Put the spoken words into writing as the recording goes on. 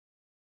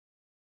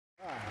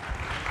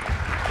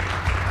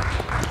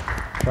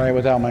Right,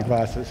 without my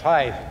glasses.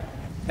 Hi,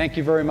 thank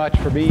you very much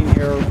for being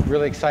here.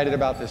 Really excited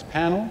about this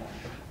panel.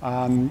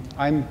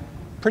 I'm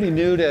pretty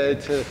new to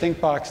the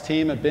ThinkBox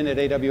team. I've been at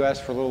AWS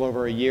for a little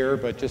over a year,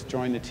 but just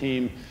joined the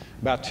team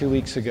about 2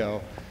 weeks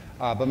ago.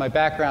 But my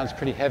background's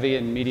pretty heavy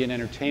in media and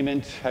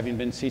entertainment, having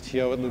been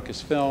CTO at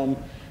Lucasfilm,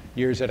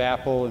 years at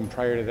Apple, and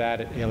prior to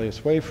that at Alias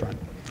Wavefront.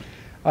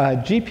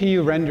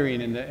 GPU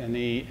rendering and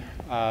the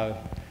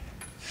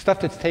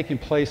stuff that's taking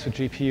place with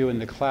GPU in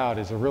the cloud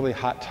is a really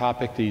hot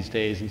topic these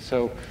days. And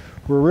so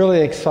we're really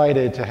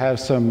excited to have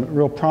some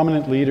real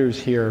prominent leaders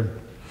here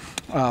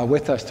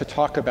with us to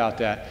talk about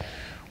that.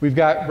 We've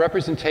got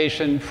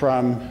representation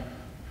from,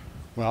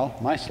 well,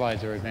 my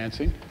slides are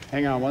advancing.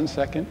 Hang on one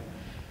second.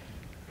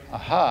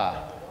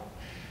 Aha.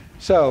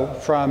 So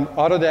from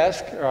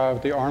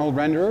Autodesk, the Arnold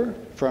renderer,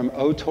 from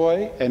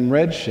Otoy and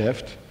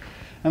Redshift,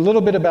 and a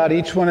little bit about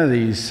each one of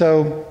these.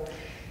 So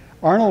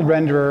Arnold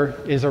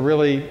renderer is a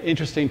really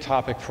interesting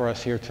topic for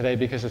us here today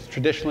because it's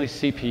traditionally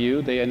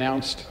CPU. They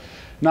announced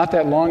not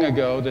that long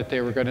ago that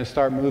they were going to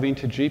start moving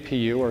to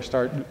GPU or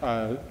start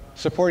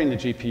supporting the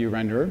GPU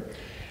renderer.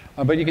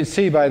 But you can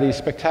see by these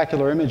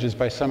spectacular images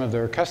by some of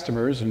their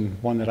customers, and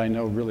one that I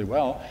know really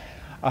well,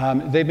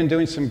 they've been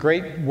doing some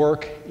great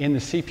work in the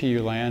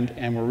CPU land,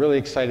 and we're really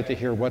excited to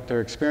hear what their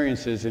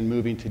experience is in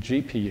moving to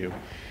GPU.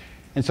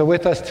 And so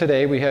with us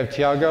today, we have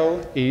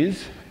Tiago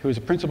Is, who is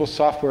a principal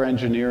software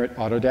engineer at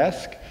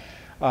Autodesk,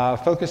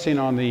 focusing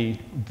on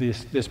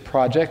this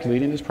project,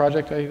 leading this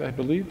project, I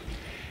believe.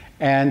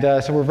 And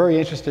so we're very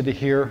interested to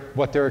hear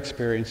what their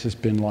experience has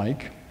been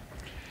like.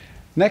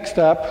 Next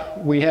up,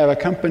 we have a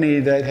company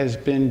that has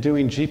been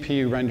doing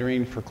GPU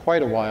rendering for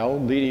quite a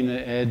while, leading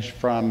the edge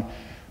from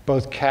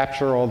both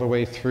capture all the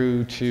way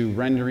through to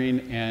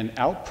rendering and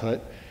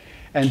output,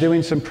 and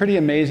doing some pretty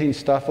amazing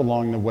stuff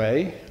along the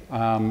way.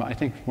 I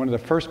think one of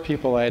the first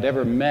people I had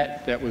ever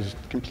met that was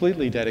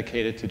completely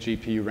dedicated to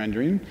GPU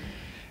rendering.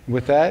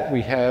 With that,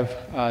 we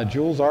have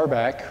Jules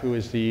Arbach, who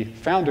is the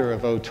founder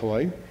of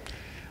Otoy.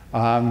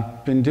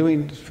 Been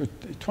doing for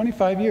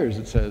 25 years,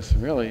 it says,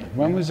 really.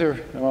 When was there?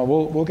 Well,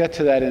 we'll get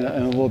to that in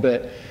a little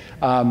bit.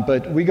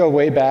 But we go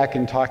way back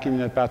in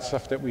talking about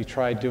stuff that we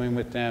tried doing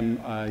with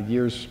them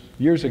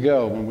years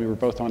ago when we were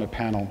both on a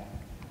panel.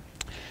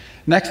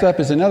 Next up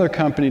is another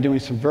company doing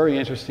some very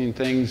interesting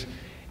things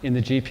in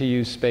the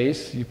GPU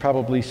space. You've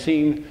probably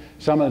seen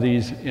some of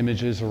these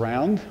images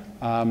around.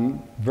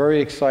 Very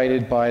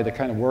excited by the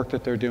kind of work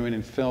that they're doing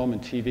in film and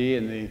TV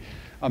and the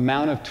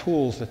amount of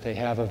tools that they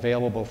have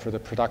available for the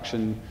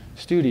production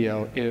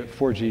studio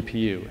for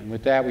GPU. And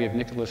with that, we have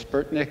Nicholas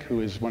Burtnick,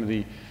 who is one of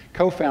the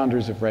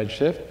co-founders of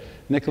Redshift.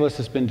 Nicholas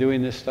has been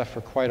doing this stuff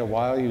for quite a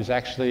while. He was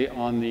actually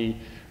on the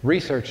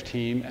research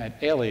team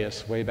at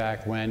Alias way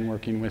back when,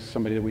 working with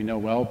somebody that we know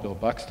well, Bill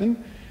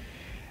Buxton.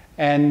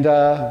 And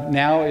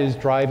now is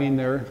driving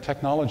their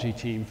technology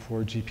team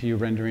for GPU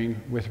rendering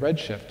with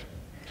Redshift.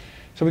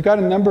 So we've got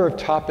a number of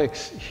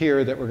topics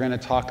here that we're going to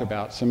talk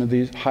about, some of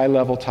these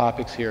high-level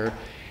topics here.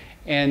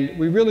 And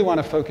we really want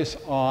to focus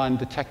on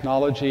the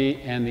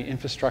technology and the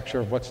infrastructure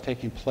of what's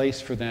taking place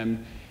for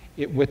them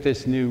with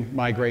this new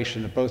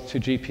migration of both to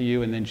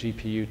GPU and then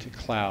GPU to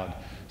cloud.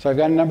 So I've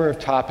got a number of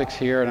topics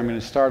here, and I'm going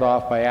to start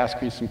off by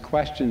asking some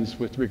questions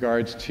with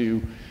regards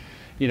to,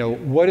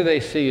 what do they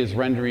see as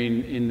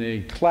rendering in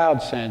the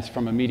cloud sense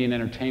from a media and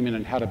entertainment,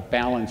 and how to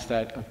balance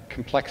that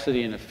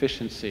complexity and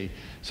efficiency,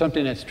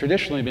 something that's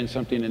traditionally been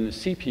something in the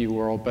CPU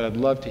world, but I'd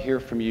love to hear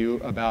from you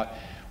about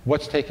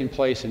what's taking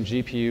place in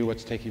GPU,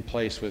 what's taking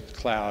place with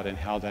cloud, and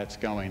how that's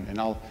going. And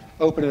I'll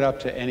open it up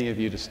to any of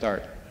you to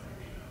start.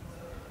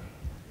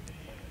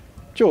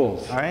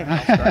 Jules. All right,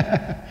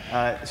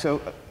 I'll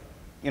start.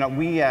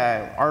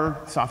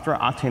 Our software,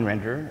 Octane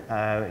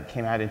Renderer,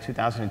 came out in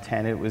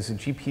 2010. It was a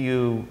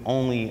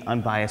GPU-only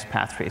unbiased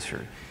path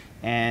tracer.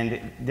 And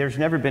there's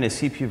never been a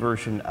CPU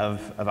version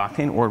of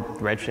Octane or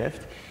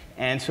Redshift.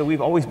 And so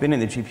we've always been in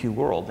the GPU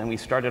world. And we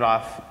started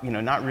off,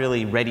 not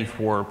really ready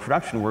for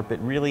production work,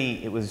 but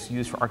really it was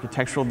used for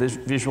architectural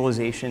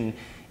visualization.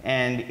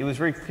 And it was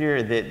very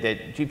clear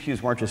that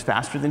GPUs weren't just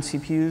faster than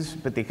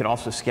CPUs, but they could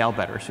also scale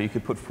better. So you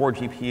could put 4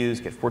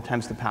 GPUs, get 4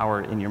 times the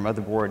power in your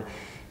motherboard,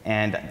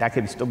 and that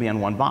could still be on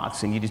one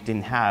box, and you just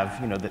didn't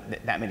have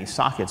that many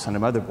sockets on a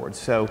motherboard.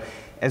 So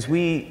as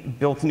we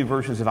built new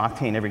versions of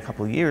Octane every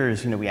couple of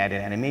years, we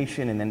added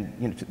animation, and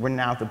then we're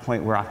now at the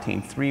point where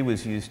Octane 3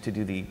 was used to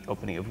do the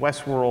opening of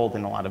Westworld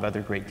and a lot of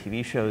other great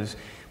TV shows.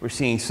 We're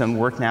seeing some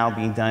work now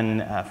being done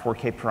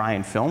 4K per eye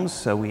in films.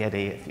 So we had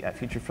a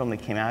feature film that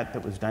came out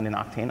that was done in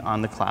Octane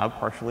on the cloud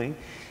partially.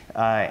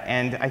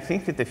 And I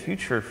think that the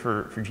future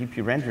for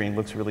GPU rendering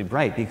looks really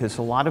bright because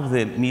a lot of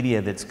the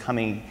media that's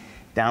coming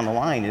down the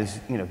line is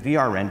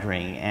VR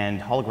rendering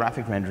and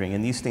holographic rendering,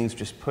 and these things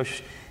just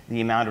push the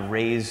amount of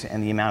rays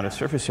and the amount of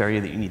surface area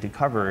that you need to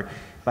cover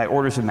by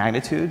orders of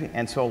magnitude.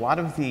 And so a lot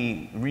of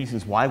the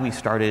reasons why we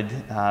started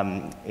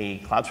a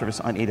cloud service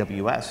on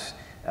AWS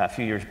a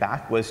few years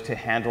back was to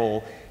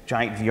handle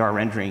giant VR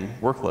rendering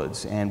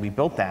workloads, and we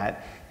built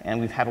that. And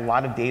we've had a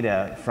lot of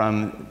data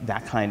from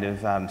that kind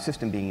of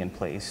system being in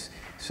place.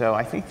 So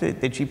I think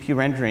that the GPU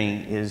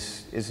rendering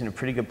is in a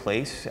pretty good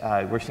place.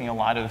 We're seeing a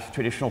lot of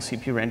traditional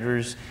CPU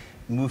renderers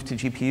move to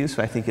GPUs,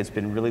 so I think it's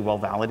been really well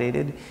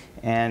validated.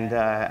 And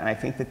I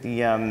think that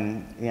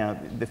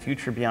the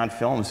future beyond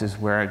films is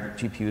where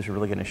GPUs are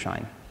really going to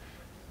shine.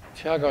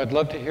 Tiago, I'd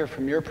love to hear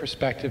from your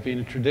perspective,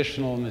 being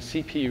traditional in the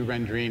CPU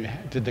rendering.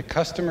 Did the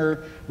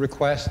customer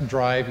request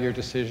drive your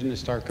decision to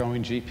start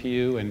going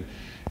GPU and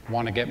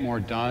want to get more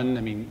done?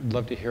 I mean, I'd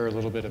love to hear a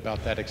little bit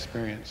about that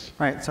experience.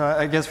 Right, so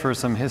I guess for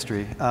some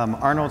history,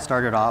 Arnold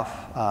started off,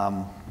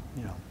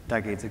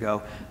 decades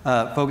ago,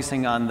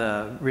 focusing on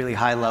the really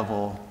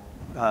high-level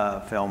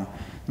film.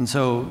 And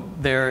so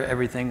there,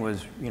 everything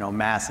was,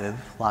 massive,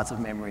 lots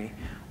of memory.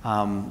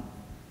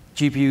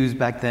 GPUs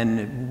back then,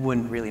 it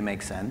wouldn't really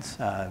make sense.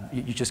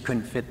 You just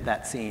couldn't fit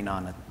that scene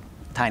on a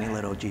tiny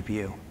little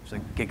GPU. It's a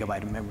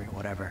gigabyte of memory or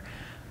whatever.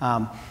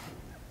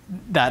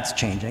 That's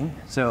changing.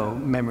 So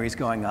memory's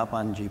going up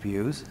on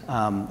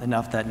GPUs,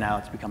 enough that now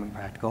it's becoming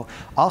practical.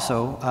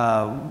 Also,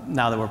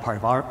 now that we're part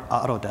of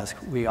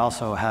Autodesk, we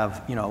also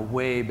have, a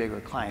way bigger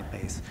client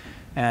base.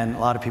 And a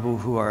lot of people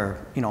who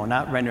are,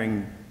 not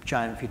rendering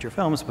giant feature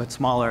films, but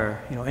smaller,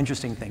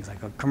 interesting things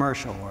like a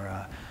commercial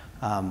or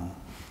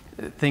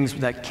things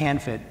that can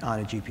fit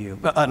on a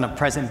GPU, on a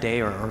present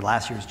day or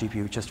last year's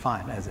GPU just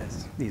fine,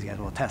 as these guys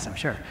will attest, I'm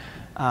sure.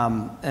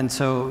 And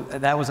so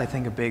that was, I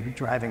think, a big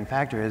driving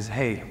factor is,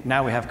 hey,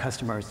 now we have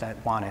customers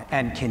that want it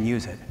and can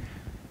use it.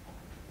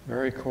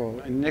 Very cool.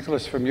 And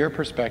Nicholas, from your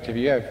perspective,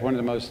 you have one of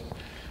the most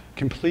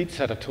complete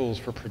set of tools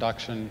for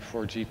production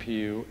for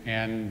GPU,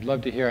 and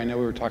love to hear, I know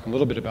we were talking a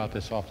little bit about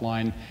this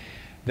offline,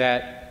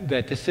 that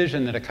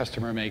decision that a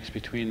customer makes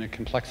between the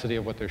complexity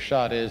of what their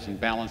shot is and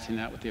balancing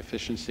that with the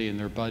efficiency in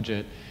their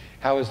budget,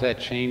 how is that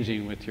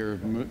changing with your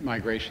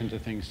migration to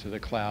things to the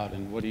cloud,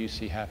 and what do you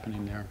see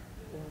happening there?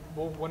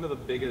 Well, one of the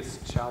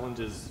biggest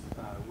challenges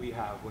we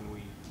have when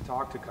we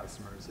talk to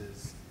customers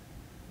is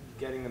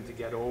getting them to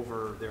get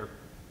over their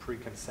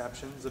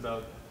preconceptions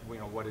about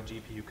what a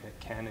GPU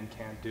can and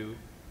can't do.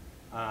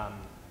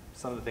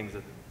 Some of the things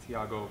that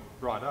Tiago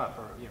brought up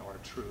are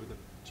true. The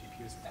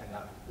GPUs tend to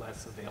have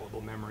less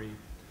available memory,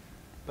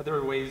 but there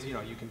are ways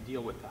you can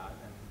deal with that.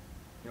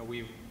 And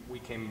we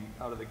came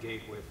out of the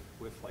gate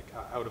with like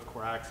out of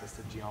core access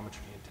to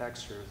geometry and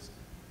textures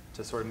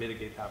to sort of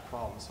mitigate that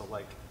problem. So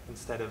like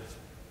instead of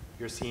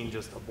your scene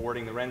just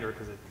aborting the render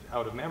because it's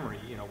out of memory,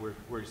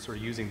 we're sort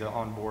of using the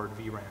onboard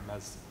VRAM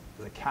as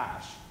a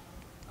cache.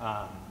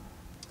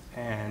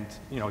 And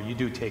you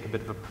do take a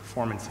bit of a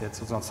performance hit,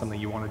 so it's not something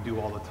you want to do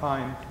all the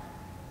time,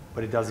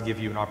 but it does give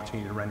you an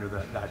opportunity to render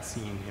that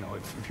scene,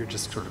 if you're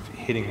just sort of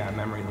hitting that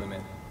memory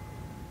limit.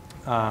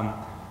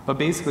 But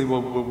basically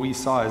what we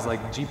saw is like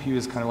GPU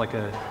is kind of like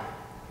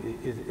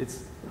it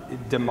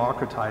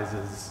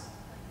democratizes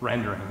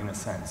rendering in a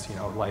sense,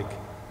 like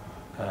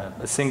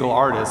a single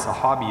artist, a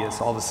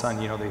hobbyist, all of a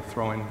sudden, they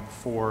throw in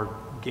 4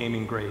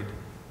 gaming grade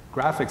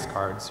graphics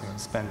cards,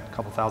 spend a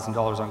couple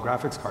 $1,000s on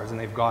graphics cards, and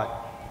they've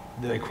got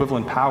the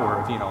equivalent power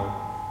of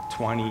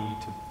 20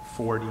 to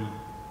 40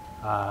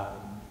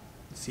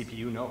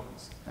 CPU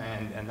nodes,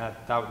 and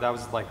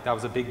that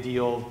was a big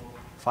deal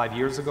 5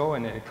 years ago,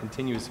 and it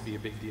continues to be a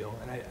big deal.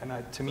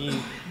 And to me,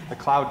 the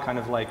cloud kind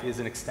of like is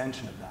an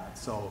extension of that.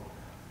 So,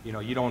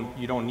 you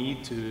don't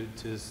need to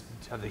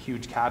have the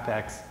huge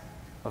capex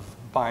of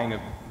buying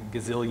a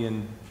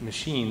gazillion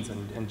machines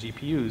and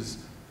GPUs.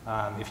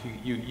 If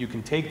you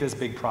can take this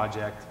big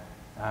project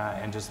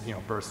and just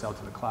burst out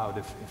to the cloud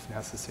if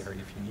necessary,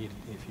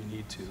 if you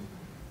need to.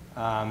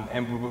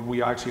 And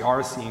we actually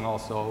are seeing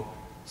also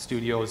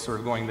studios sort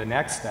of going the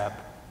next step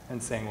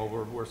and saying, well,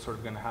 we're sort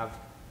of going to have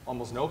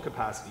almost no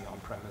capacity on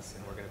premise,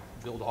 and we're going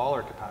to build all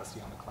our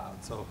capacity on the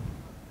cloud. So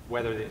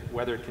whether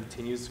it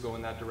continues to go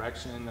in that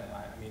direction,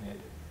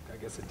 I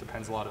guess it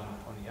depends a lot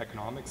on the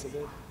economics of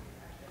it.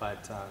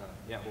 But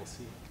yeah, we'll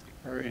see.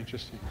 Very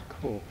interesting.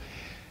 Cool.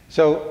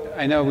 So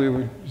I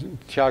know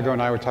Tiago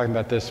and I were talking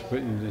about this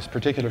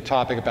particular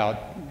topic about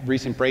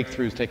recent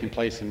breakthroughs taking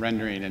place in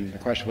rendering, and the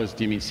question was,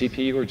 do you mean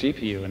CPU or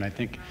GPU? And I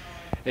think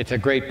it's a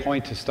great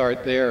point to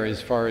start there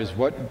as far as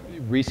what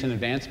recent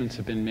advancements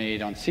have been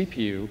made on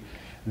CPU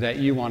that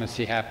you want to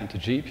see happen to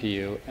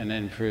GPU, and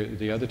then for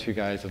the other two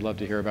guys, I'd love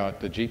to hear about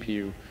the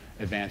GPU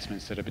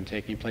advancements that have been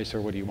taking place,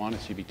 or what do you want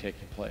to see be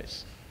taking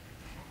place?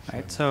 All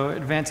right, so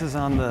advances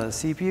on the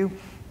CPU.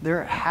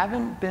 There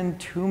haven't been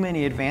too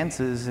many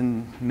advances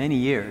in many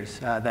years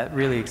that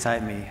really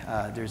excite me.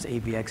 There's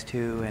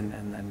AVX2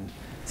 and then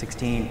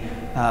 16,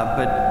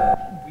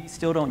 but we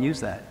still don't use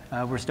that.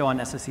 We're still on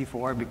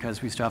SSE4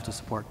 because we still have to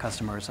support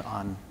customers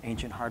on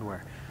ancient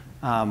hardware.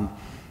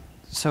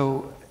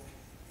 So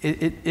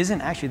it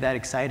isn't actually that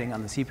exciting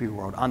on the CPU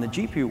world. On the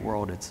GPU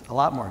world, it's a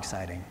lot more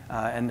exciting,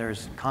 and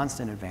there's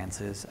constant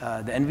advances.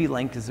 The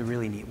NVLink is a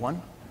really neat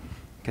one,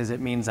 because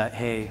it means that,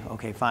 hey,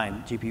 okay,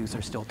 fine, GPUs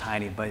are still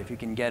tiny, but if you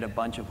can get a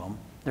bunch of them,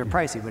 they're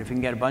pricey, but if you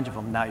can get a bunch of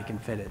them, now you can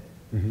fit it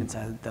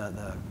inside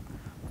the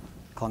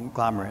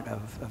conglomerate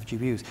of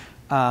GPUs.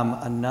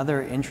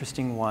 Another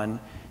interesting one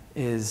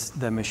is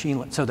the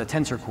so the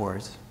tensor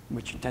cores,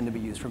 which tend to be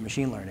used for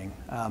machine learning.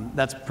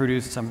 That's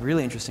produced some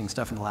really interesting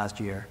stuff in the last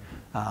year.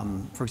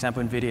 For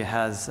example, NVIDIA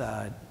has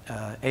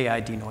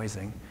AI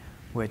denoising,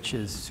 which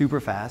is super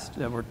fast.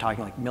 We're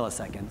talking like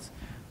milliseconds.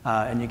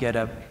 And you get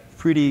a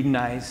pretty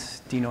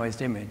nice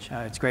denoised image.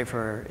 It's great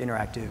for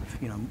interactive,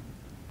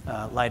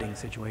 lighting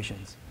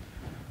situations.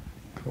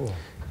 Cool.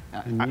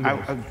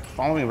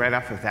 Following right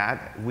off of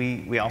that,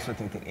 we also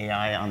think that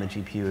AI on the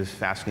GPU is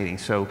fascinating.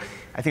 So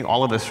I think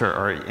all of us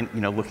are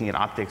looking at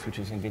optics, which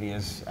is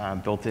NVIDIA's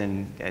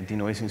built-in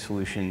denoising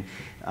solution.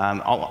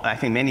 I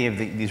think many of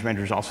these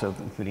renders also,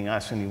 including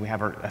us, I mean, we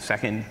have a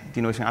second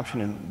denoising option,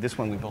 and this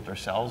one we built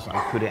ourselves on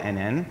CUDA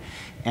NN.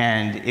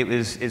 And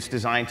it's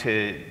designed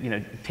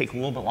to take a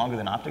little bit longer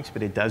than optics,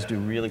 but it does do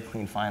really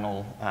clean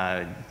final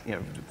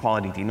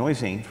quality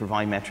denoising for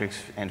volumetrics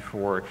and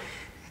for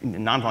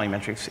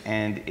non-volumetrics,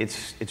 and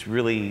it's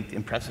really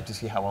impressive to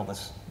see how well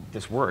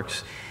this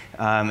works.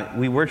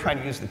 We were trying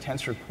to use the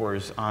tensor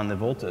cores on the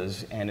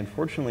Voltas, and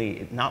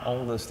unfortunately, not all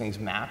of those things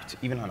mapped,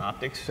 even on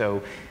optics.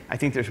 So I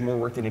think there's more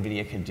work that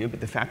NVIDIA can do, but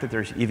the fact that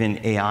there's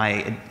even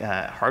AI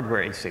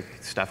hardware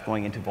stuff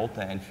going into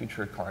Volta and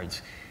future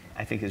cards,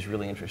 I think is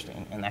really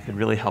interesting, and that could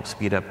really help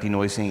speed up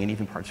denoising and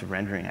even parts of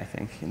rendering, I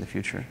think, in the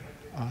future.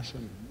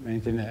 Awesome.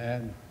 Anything to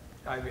add?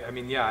 I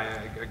mean, yeah,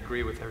 I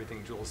agree with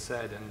everything Jules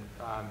said,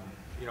 and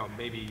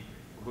maybe,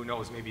 who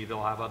knows, maybe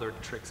they'll have other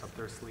tricks up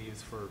their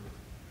sleeves for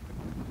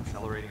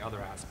accelerating other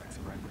aspects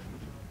of rendering.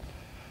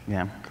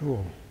 Yeah.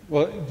 Cool.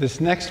 Well,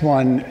 this next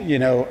one,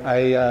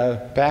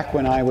 back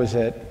when I was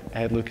at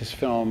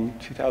Lucasfilm,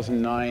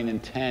 2009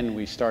 and 10,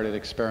 we started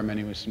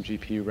experimenting with some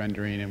GPU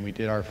rendering, and we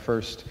did our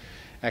first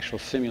actual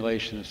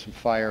simulation of some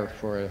fire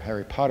for a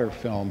Harry Potter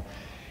film.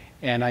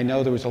 And I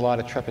know there was a lot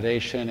of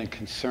trepidation and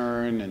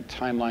concern and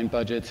timeline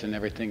budgets and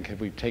everything. Could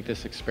we take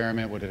this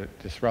experiment? Would it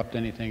disrupt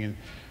anything? And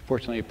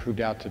fortunately, it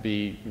proved out to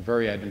be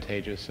very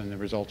advantageous, and the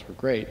results were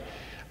great,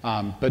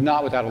 but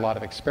not without a lot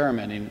of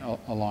experimenting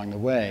along the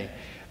way.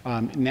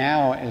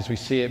 Now, as we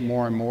see it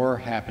more and more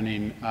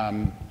happening,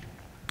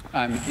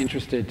 I'm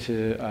interested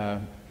to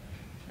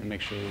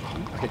make sure.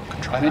 Okay.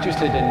 I'm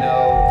interested to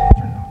know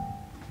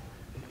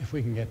if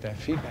we can get that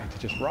feedback to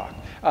just rock.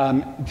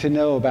 To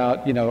know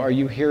about, are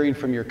you hearing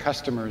from your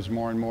customers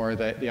more and more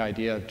that the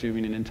idea of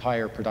doing an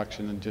entire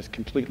production and just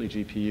completely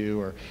GPU,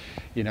 or,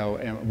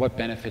 and what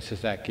benefits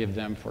does that give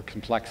them for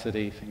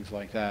complexity, things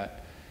like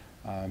that?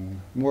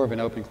 More of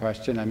an open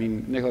question. I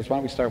mean, Nicholas, why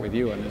don't we start with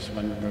you on this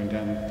one, going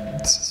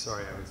down?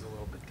 Sorry, I was a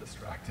little bit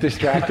distracted.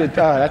 Distracted?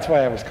 Oh, that's why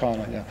I was calling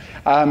it,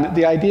 yeah.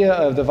 The idea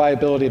of the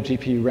viability of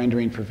GPU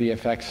rendering for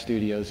VFX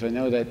studios, I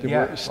know that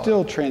we're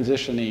still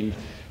transitioning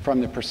from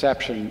the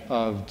perception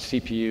of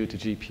CPU to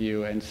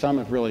GPU, and some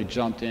have really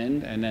jumped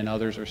in, and then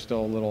others are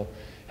still a little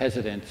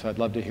hesitant. So I'd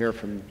love to hear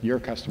from your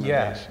customer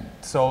base.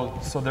 So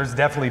there's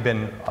definitely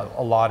been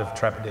a lot of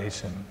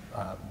trepidation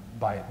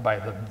by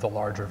the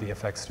larger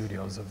VFX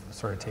studios of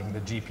sort of taking the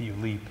GPU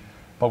leap,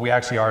 but we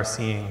actually are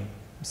seeing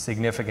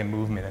significant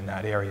movement in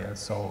that area.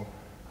 So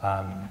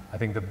I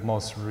think the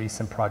most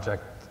recent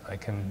project I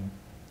can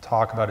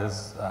talk about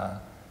is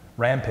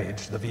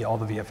Rampage. All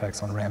the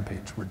VFX on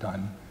Rampage were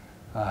done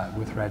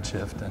with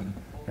Redshift, and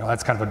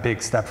that's kind of a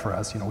big step for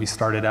us. We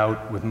started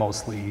out with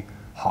mostly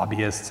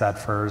hobbyists at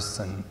first,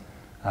 and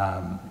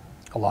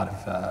a lot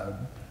of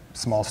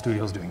small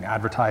studios doing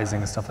advertising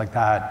and stuff like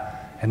that,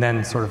 and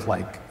then sort of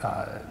like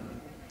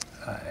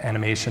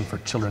animation for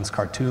children's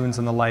cartoons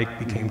and the like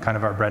became kind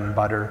of our bread and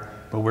butter.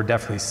 But we're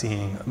definitely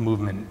seeing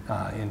movement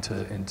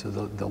into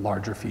the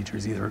larger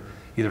features,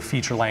 either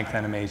feature-length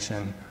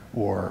animation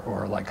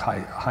or like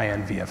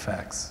high-end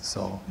VFX.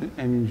 So,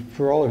 and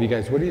for all of you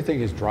guys, what do you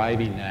think is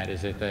driving that?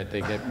 Is it that they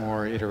get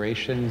more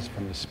iterations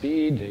from the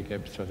speed? They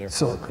get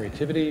therefore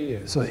creativity?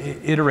 So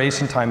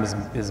iteration time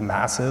is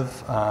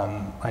massive.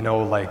 I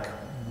know, like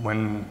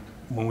when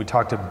we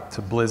talked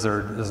to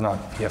Blizzard, this is not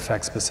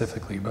VFX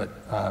specifically, but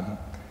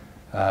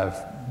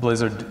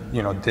Blizzard,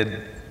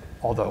 did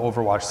all the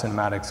Overwatch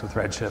cinematics with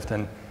Redshift,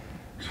 and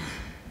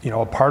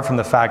apart from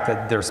the fact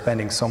that they're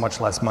spending so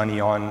much less money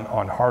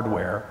on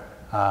hardware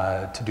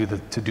to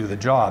do the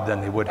job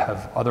than they would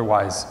have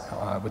otherwise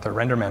with their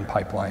RenderMan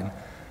pipeline,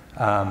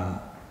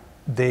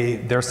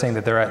 they're saying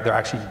that they're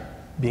actually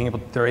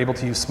they're able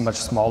to use much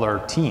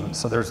smaller teams,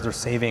 so they're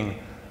saving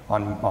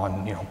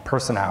on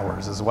person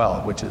hours as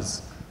well, which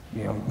is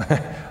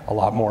a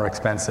lot more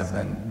expensive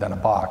than a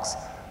box.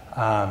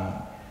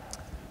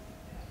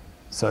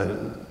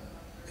 So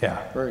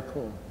yeah. Very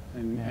cool.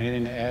 And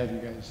anything to add, you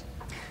guys?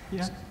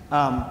 Yeah.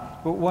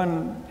 But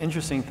one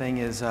interesting thing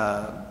is,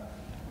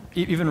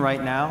 even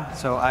right now,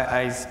 so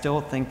I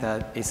still think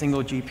that a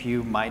single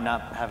GPU might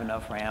not have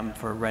enough RAM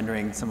for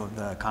rendering some of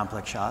the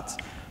complex shots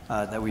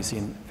that we see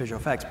in visual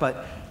effects,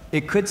 but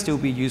it could still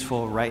be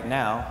useful right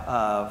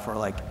now for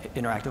like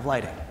interactive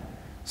lighting.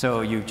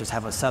 So you just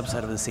have a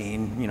subset of the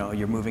scene,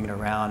 you're moving it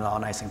around all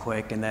nice and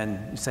quick, and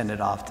then you send it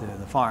off to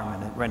the farm,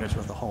 and it renders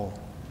with the whole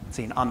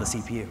scene on the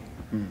CPU,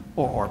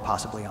 or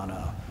possibly on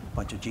a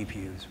bunch of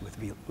GPUs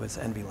with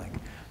NVLink.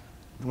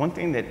 one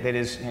thing that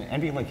is,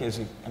 and NVLink is,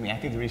 I mean, I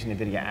think the reason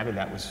NVIDIA added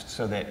that was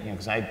so that, you know,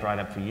 because I had brought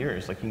up for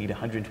years, like you need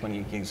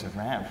 128 gigs of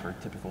RAM for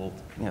typical,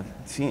 you know,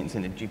 scenes,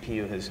 and the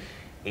GPU has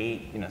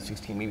 8, you know,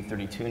 16, maybe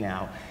 32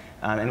 now.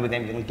 And with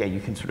NVLink, yeah, you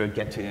can sort of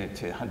get to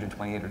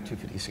 128 or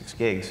 256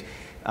 gigs.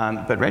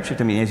 But Redshift,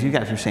 I mean, as you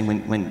guys were saying,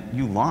 when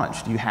you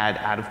launched, you had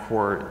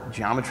out-of-core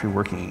geometry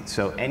working.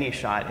 So any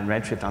shot in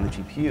Redshift on the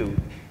GPU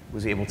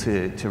was able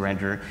to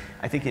render.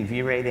 I think in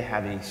V-Ray they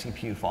have a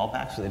CPU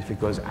fallback, so that if it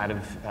goes out of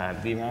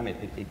VRAM,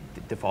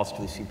 it defaults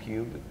to the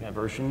CPU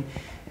version.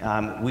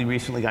 We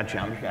recently got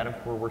geometry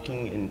out-of-core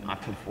working in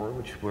Octane 4,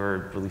 which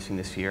we're releasing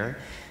this year.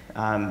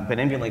 But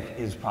NVLink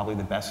is probably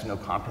the best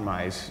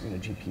no-compromise, you know,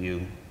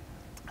 GPU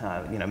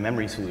you know,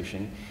 memory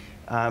solution.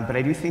 But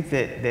I do think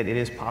that it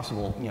is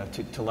possible, you know,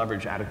 to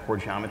leverage out-of-core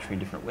geometry in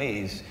different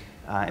ways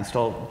and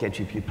still get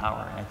GPU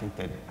power. And I think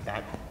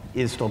that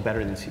is still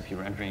better than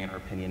CPU rendering, in our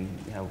opinion,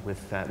 you know,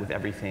 with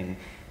everything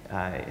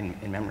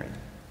in memory.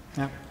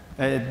 Yeah,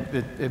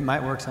 it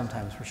might work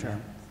sometimes, for sure.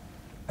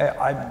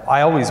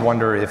 I always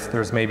wonder if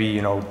there's maybe,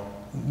 you know,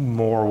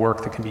 more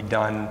work that can be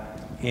done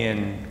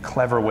in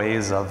clever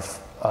ways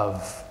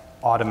of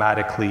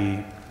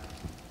automatically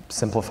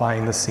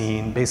simplifying the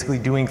scene, basically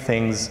doing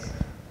things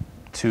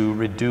to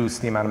reduce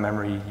the amount of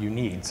memory you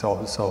need.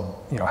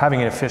 So you know, having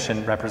an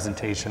efficient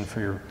representation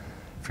for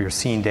your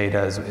scene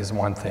data is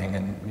one thing,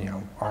 and you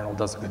know, Arnold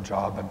does a good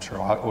job. I'm sure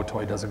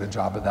Otoy does a good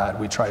job of that.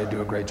 We try to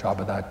do a great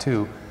job of that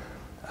too.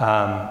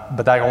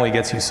 But that only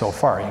gets you so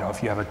far. You know,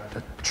 if you have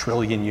a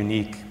trillion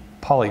unique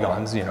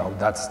polygons, you know,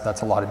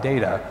 that's a lot of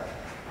data.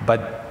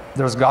 But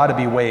there's got to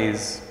be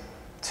ways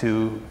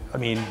to. I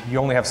mean, you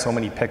only have so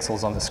many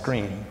pixels on the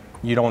screen.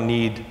 You don't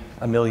need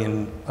a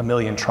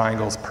million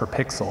triangles per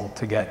pixel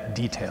to get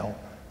detail.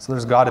 So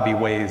there's got to be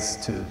ways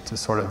to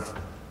sort of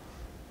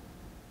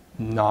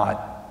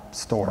not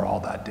store all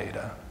that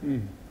data.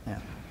 Mm. Yeah.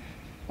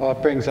 Well,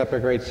 it brings up a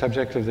great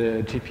subject of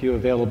the GPU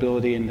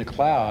availability in the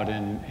cloud,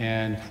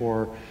 and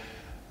for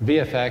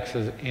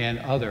VFX and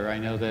other. I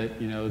know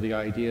that, you know, the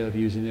idea of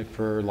using it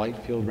for light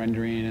field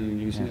rendering and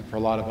using it for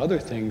a lot of other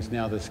things,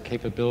 now this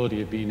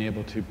capability of being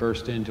able to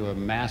burst into a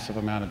massive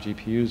amount of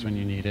GPUs when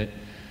you need it.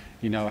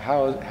 You know,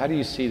 how do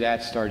you see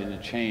that starting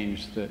to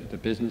change the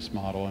business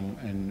model,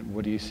 and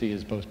what do you see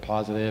as both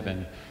positive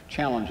and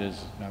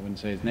challenges? I wouldn't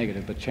say it's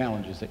negative, but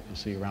challenges that you'll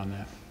see around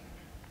that.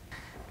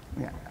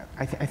 Yeah,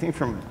 I think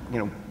from, you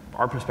know,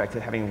 our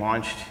perspective, having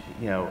launched,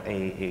 you know,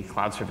 a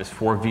cloud service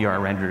for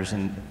VR renders,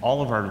 and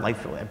all of our light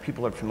field,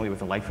 people are familiar with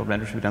the light field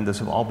renders we've done. Those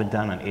have all been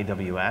done on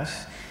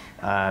AWS.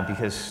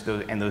 Because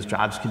those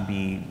jobs can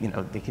be, you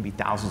know, they could be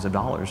thousands of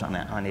dollars on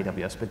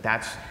AWS, but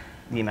that's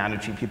the amount of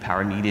GPU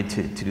power needed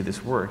to do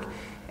this work.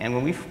 And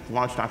when we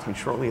launched Octane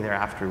shortly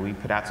thereafter, we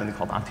put out something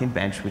called Octane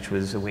Bench, which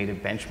was a way to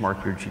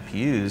benchmark your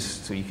GPUs,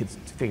 so you could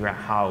figure out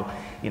how,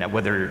 you know,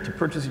 whether to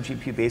purchase a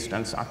GPU based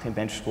on this Octane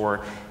Bench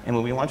score. And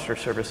when we launched our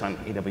service on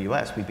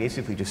AWS, we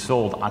basically just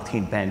sold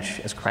Octane Bench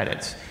as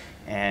credits.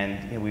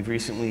 And you know, we've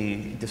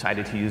recently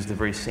decided to use the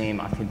very same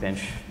Octane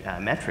Bench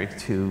metric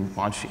to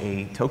launch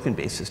a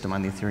token-based system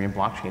on the Ethereum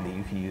blockchain that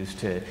you can use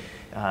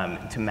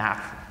to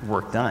map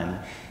work done.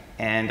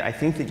 And I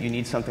think that you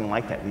need something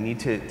like that. We need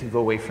to go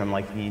away from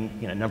like the,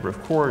 you know, number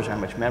of cores, how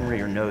much memory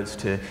or nodes,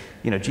 to,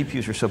 you know,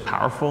 GPUs are so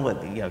powerful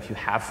that, you know, if you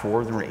have 4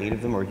 of them or 8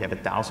 of them, or you have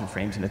 1,000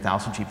 frames and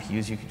 1,000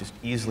 GPUs, you can just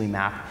easily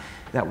map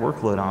that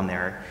workload on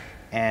there.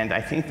 And I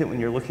think that when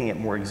you're looking at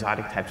more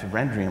exotic types of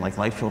rendering, like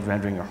light field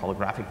rendering or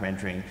holographic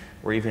rendering,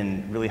 or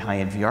even really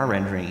high-end VR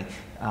rendering,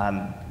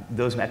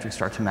 those metrics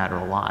start to matter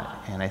a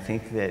lot. And I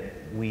think that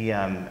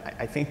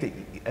I think that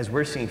as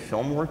we're seeing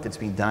film work that's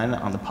being done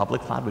on the public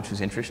cloud, which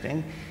is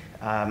interesting,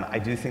 I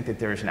do think that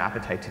there's an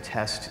appetite to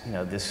test, you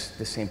know, this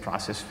same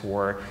process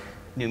for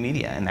new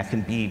media, and that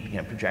can be, you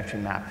know,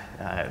 projection map,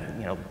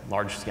 you know,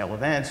 large-scale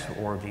events,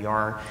 or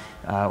VR,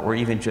 or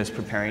even just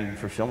preparing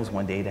for films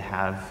one day to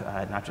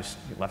have not just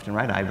left and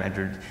right eye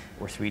rendered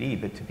or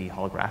 3D, but to be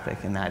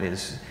holographic, and that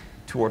is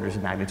 2 orders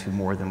of magnitude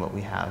more than what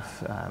we have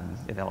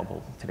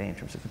available today in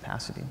terms of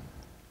capacity.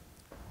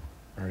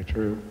 Very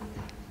true.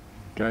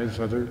 Guys,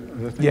 other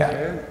things?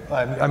 Yeah,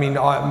 I mean,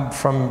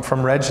 from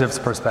Redshift's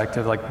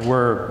perspective, like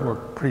we're a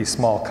pretty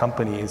small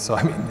company, so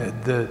I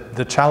mean,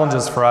 the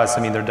challenges for us,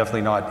 I mean, they're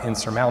definitely not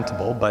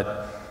insurmountable,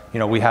 but you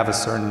know, we have a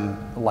certain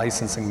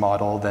licensing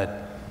model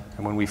that,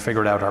 and when we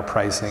figured out our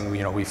pricing,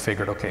 you know, we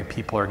figured, okay,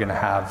 people are going to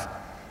have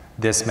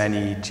this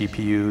many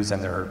GPUs,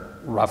 and they're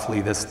roughly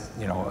this,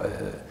 you know,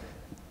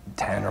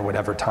 10 or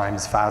whatever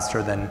times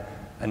faster than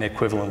an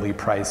equivalently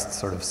priced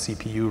sort of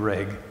CPU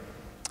rig.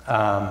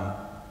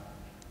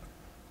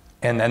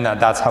 And then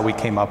that's how we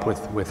came up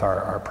with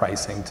our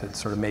pricing to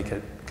sort of make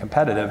it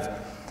competitive.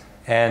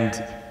 And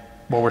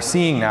what we're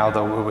seeing now,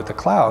 though, with the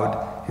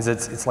cloud, is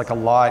it's like a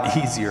lot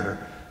easier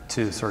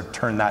to sort of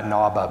turn that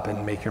knob up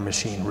and make your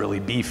machine really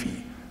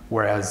beefy.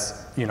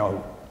 Whereas, you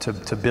know,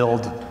 to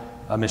build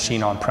a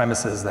machine on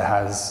premises that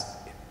has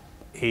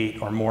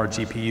 8 or more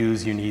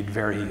GPUs, you need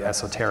very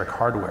esoteric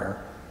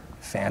hardware.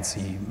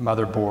 fancy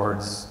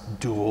motherboards,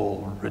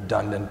 dual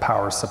redundant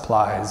power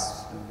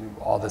supplies,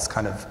 all this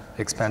kind of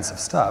expensive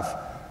stuff.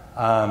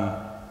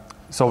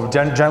 So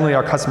generally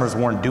our customers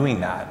weren't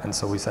doing that. And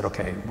so we said,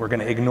 okay, we're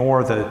gonna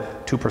ignore the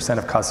 2%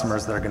 of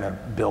customers that are gonna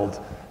build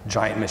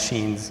giant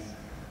machines,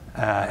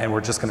 and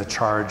we're just gonna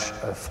charge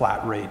a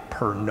flat rate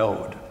per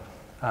node.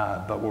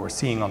 But what we're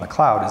seeing on the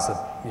cloud is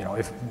that,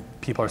 if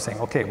people are saying,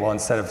 okay, well,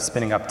 instead of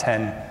spinning up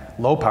 10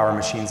 low power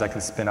machines, I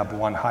can spin up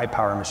one high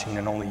power machine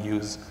and only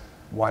use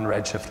one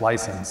Redshift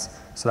license.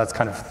 So that's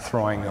kind of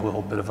throwing a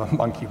little bit of a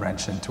monkey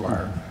wrench into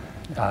our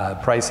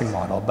pricing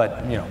model.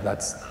 But,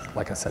 that's,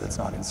 like I said, it's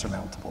not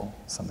insurmountable,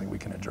 something we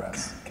can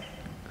address.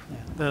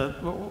 Yeah,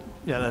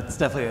 that's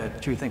definitely a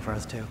true thing for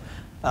us too,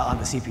 on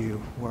the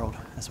CPU world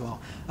as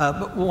well.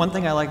 But one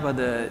thing I like about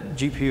the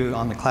GPU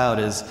on the cloud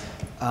is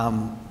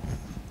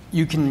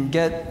you can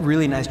get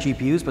really nice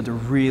GPUs, but they're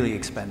really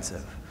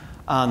expensive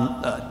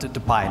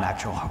to buy an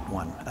actual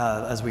one,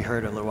 as we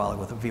heard a little while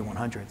ago with the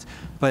V100s.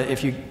 But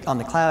on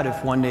the cloud,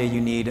 if one day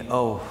you need, 60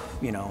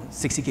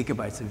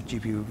 gigabytes of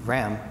GPU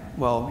RAM,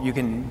 well, you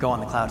can go on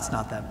the cloud, it's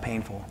not that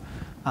painful.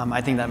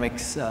 I think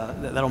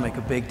that'll make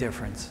a big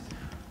difference,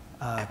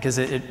 because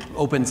it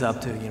opens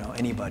up to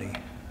anybody.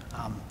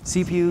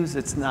 CPUs,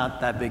 it's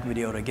not that big of a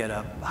deal to get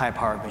a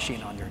high-powered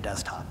machine on your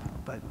desktop,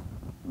 but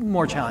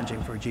more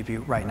challenging for a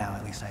GPU right now,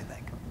 at least I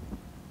think.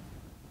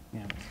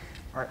 Yeah.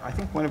 I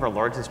think one of our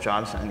largest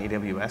jobs on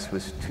AWS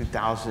was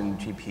 2,000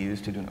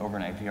 GPUs to do an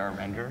overnight VR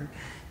render.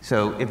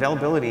 So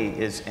availability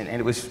is, and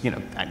it was,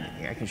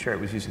 I can share it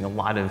was using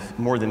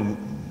more than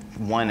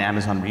one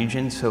Amazon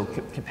region. So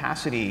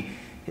capacity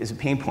is a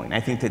pain point. I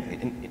think that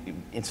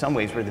in some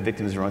ways we're the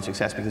victims of our own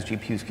success because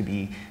GPUs could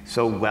be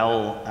so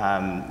well,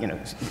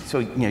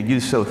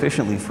 used so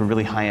efficiently for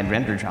really high-end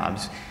render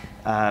jobs.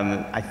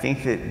 I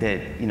think that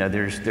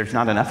there's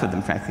not enough of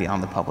them, frankly, on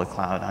the public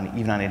cloud,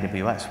 even on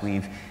AWS.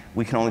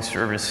 We can only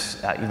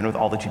service, even with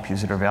all the GPUs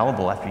that are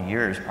available after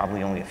years,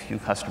 probably only a few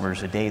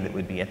customers a day that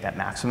would be at that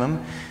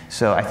maximum.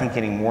 So I think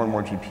getting more and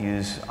more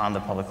GPUs on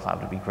the public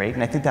cloud would be great.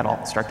 And I think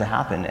that'll start to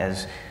happen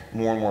as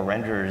more and more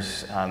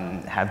renderers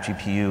have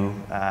GPU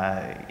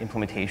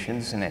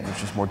implementations, and there's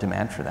just more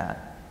demand for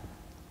that.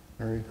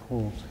 Very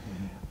cool.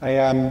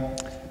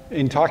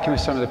 In talking with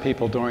some of the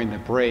people during the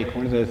break,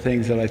 one of the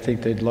things that I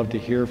think they'd love to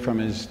hear from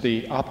is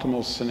the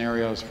optimal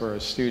scenarios for a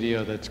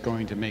studio that's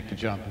going to make the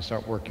jump and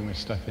start working with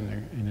stuff in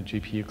a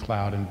GPU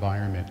cloud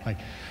environment. Like,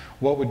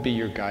 what would be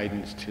your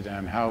guidance to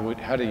them?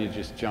 How do you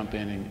just jump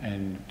in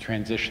and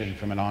transition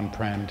from an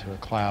on-prem to a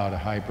cloud, a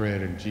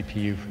hybrid, and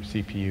GPU for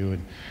CPU?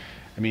 And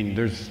I mean,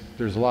 there's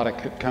a lot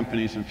of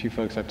companies and a few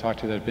folks I've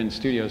talked to that have been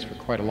studios for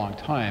quite a long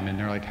time, and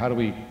they're like, how do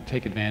we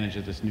take advantage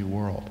of this new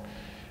world?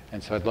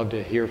 And so I'd love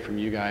to hear from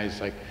you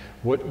guys, like,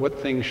 what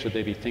things should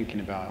they be thinking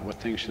about? What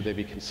things should they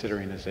be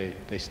considering as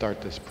they start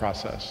this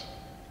process?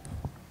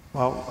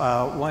 Well,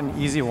 one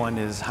easy one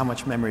is how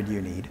much memory do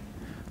you need?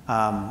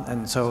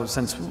 And so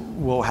since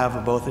we'll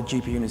have both a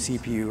GPU and a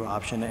CPU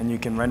option, and you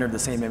can render the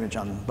same image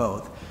on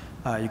both,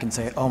 you can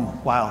say, oh,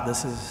 wow,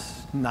 this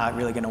is not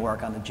really going to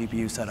work on the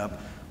GPU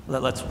setup.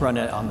 Let's run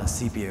it on the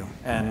CPU.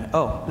 And,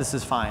 oh, this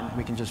is fine.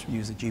 We can just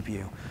use the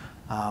GPU.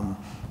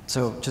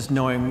 So just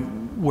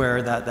knowing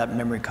where that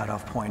memory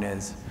cutoff point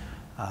is,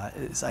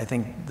 I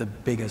think, the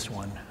biggest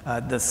one.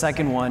 The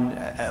second one,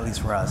 at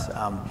least for us,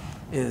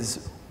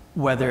 is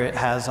whether it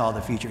has all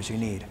the features you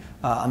need.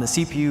 On the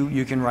CPU,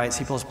 you can write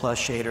C++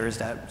 shaders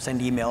that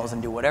send emails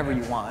and do whatever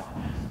you want.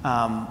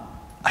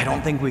 I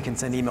don't think we can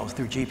send emails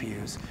through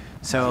GPUs.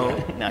 So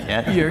not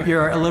yet.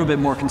 You're a little bit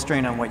more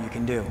constrained on what you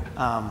can do.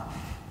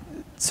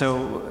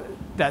 So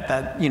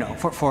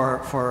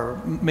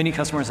for many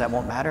customers that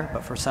won't matter,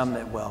 but for some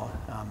it will,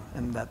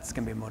 and that's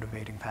going to be a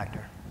motivating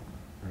factor.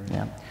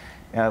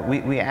 Yeah.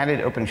 We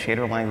added open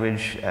shader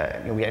language.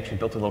 We actually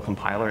built a little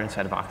compiler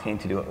inside of Octane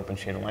to do an open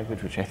shader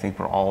language, which I think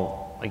we're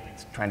all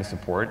trying to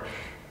support,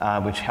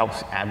 which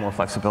helps add more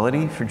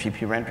flexibility for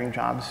GPU rendering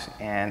jobs.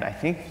 And I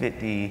think that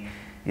the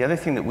other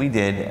thing that we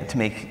did to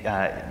make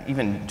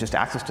even just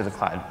access to the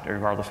cloud,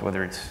 regardless of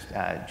whether it's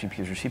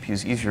GPUs or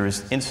CPUs, easier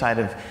is inside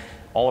of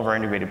all of our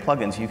integrated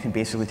plugins, you can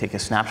basically take a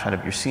snapshot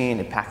of your scene,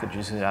 it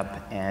packages it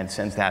up, and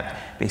sends that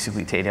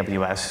basically to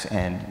AWS,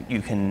 and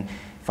you can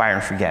fire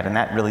and forget, and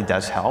that really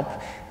does help.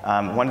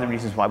 One of the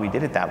reasons why we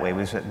did it that way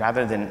was that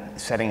rather than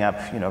setting up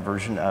a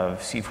version of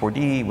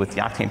C4D with the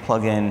Octane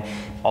plugin,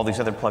 all these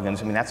other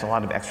plugins, I mean, that's a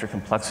lot of extra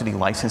complexity.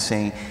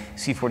 Licensing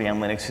C4D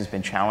on Linux has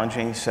been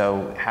challenging,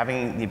 so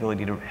having the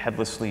ability to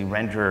headlessly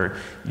render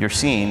your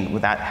scene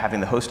without having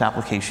the host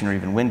application or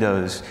even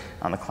Windows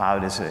on the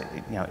cloud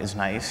is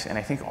nice. And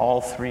I think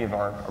all three of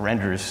our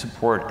renders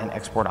support an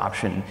export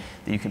option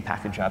that you can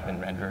package up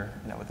and render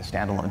with a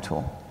standalone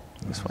tool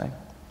this way.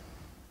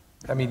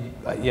 I mean,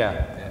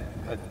 yeah,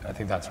 I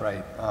think that's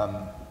right.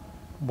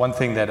 One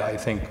thing that I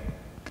think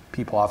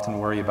people often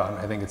worry about, and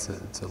I think it's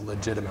a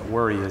legitimate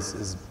worry,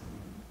 is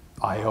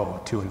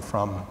I/O to and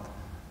from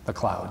the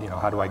cloud.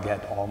 How do I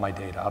get all my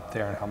data up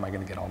there, and how am I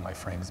going to get all my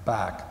frames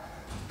back?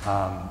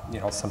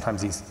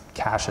 Sometimes these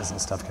caches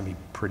and stuff can be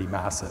pretty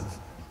massive,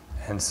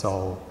 and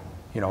so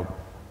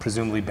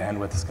presumably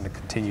bandwidth is going to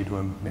continue to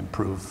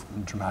improve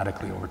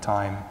dramatically over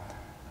time.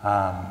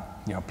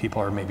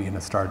 People are maybe going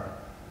to start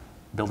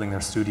building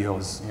their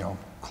studios,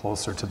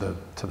 closer to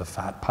the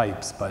fat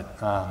pipes, but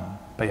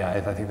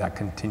yeah, I think that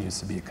continues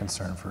to be a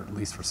concern for at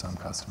least for some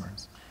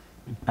customers.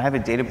 I have a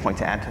data point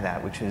to add to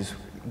that, which is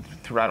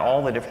throughout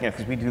all the different,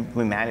 because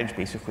we manage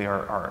basically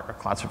our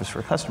cloud service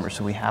for customers,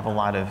 so we have a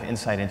lot of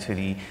insight into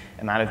the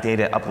amount of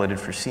data uploaded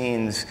for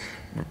scenes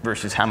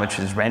versus how much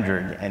is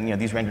rendered.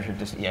 And these renders are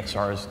just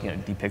EXRs,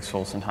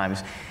 dpixels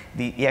sometimes.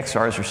 The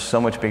EXRs are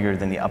so much bigger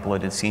than the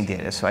uploaded scene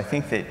data. So I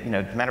think that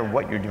no matter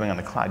what you're doing on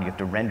the cloud, you have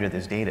to render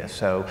this data.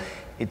 So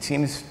it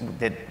seems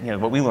that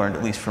what we learned,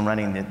 at least from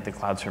running the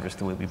cloud service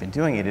the way we've been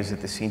doing it, is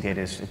that the scene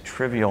data is a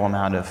trivial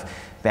amount of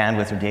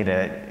bandwidth or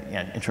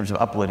data in terms of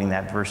uploading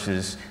that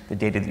versus the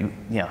data that you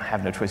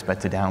have no choice but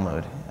to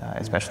download,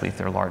 especially if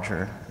they're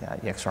larger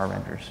EXR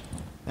renders.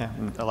 Yeah,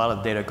 a lot of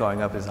the data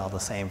going up is all the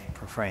same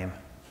per frame.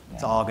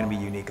 It's all going to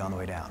be unique on the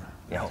way down,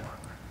 I hope.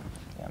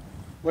 Yeah.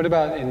 What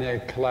about in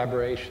the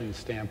collaboration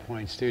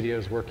standpoint,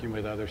 studios working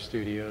with other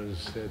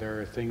studios? There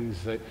are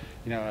things that,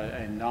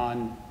 a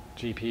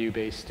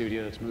non-GPU-based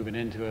studio that's moving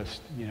into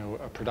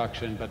a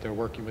production, but they're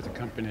working with a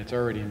company that's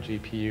already in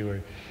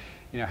GPU,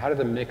 or, how do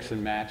the mix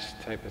and match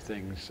type of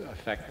things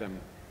affect them?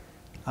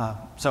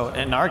 So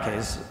in our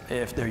case,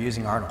 if they're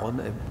using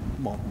Arnold, it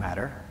won't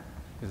matter,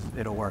 because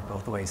it'll work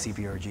both ways,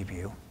 CPU or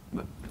GPU,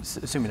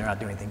 assuming they're not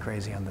doing anything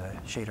crazy on the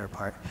shader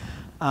part.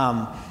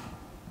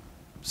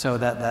 So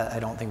that I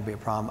don't think will be a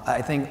problem.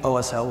 I think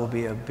OSL will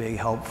be a big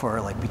help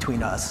for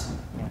between us.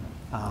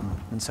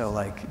 And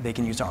so they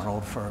can use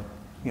Arnold for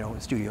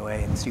Studio A,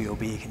 and Studio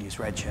B can use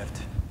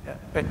Redshift.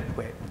 Wait,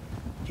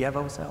 do you have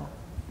OSL?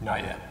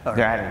 Not yet. Or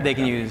they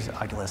can use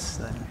Oculus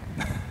then.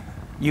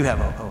 You have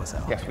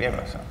OSL. Yes, we have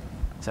OSL.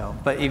 So,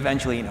 but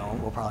eventually,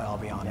 we'll probably all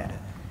be on it.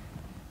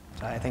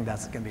 So I think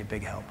that's going to be a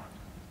big help.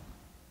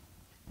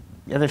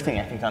 The other thing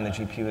I think on the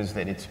GPU is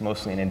that it's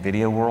mostly an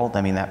NVIDIA world.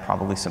 I mean, that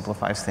probably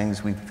simplifies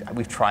things.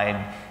 We've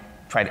tried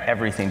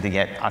everything to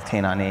get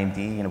Octane on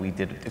AMD. We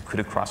did a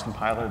CUDA cross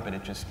compiler, but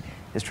it just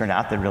has turned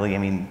out that really,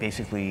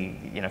 basically,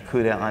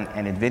 CUDA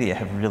and NVIDIA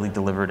have really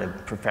delivered a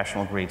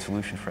professional grade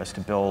solution for us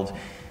to build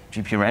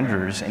GPU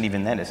renders, and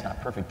even then, it's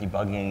not perfect.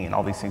 Debugging and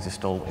all these things is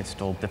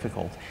still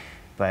difficult.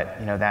 But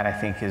that I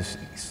think is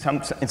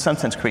in some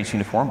sense creates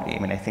uniformity.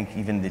 I think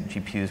even the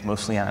GPUs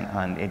mostly on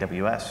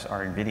AWS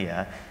are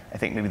NVIDIA. I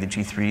think maybe the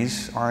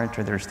G3s aren't,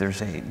 or there's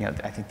a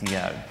I think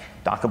the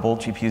dockable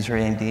GPUs are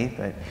AMD,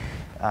 but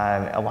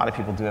a lot of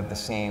people do have the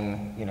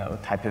same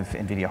type of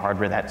NVIDIA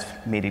hardware. That's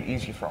made it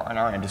easy for on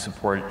our end to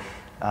support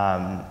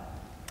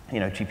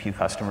GPU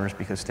customers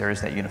because there is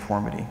that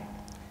uniformity,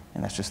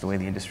 and that's just the way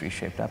the industry is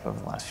shaped up over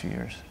the last few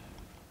years.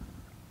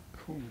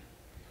 Cool.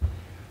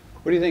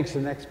 What do you think is the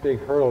next big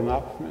hurdle?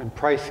 And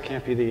price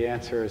can't be the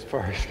answer as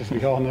far as, because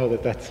we all know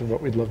that that's what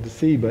we'd love to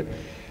see, but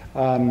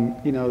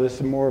this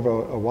is more of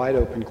a wide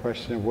open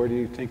question of where do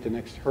you think the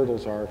next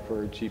hurdles are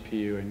for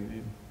GPU,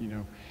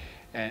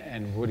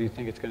 and what do you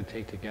think it's going to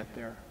take to get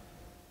there?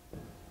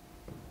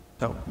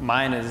 So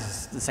mine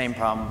is the same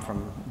problem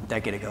from a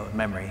decade ago,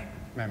 memory.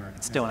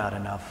 It's still not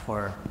enough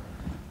for,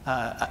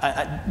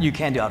 you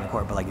can do out of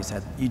core, but like you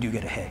said, you do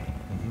get a hit.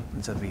 Mm-hmm.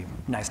 And so it'd be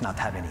nice not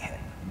to have any hit.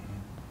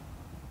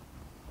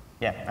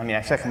 Yeah,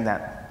 I second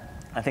that.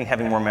 I think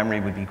having more memory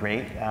would be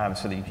great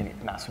so that you can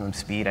get maximum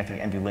speed. I think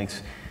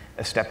NVLink's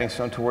a stepping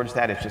stone towards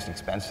that. It's just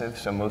expensive,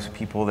 so most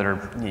people that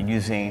are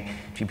using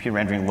GPU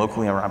rendering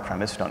locally or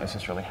on-premise don't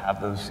necessarily have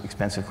those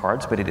expensive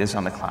cards, but it is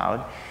on the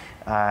cloud.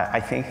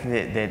 I think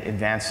that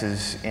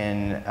advances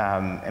in,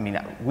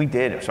 we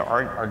did, so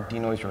our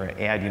denoiser, our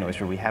AI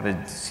denoiser, we have a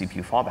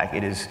CPU fallback.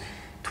 It is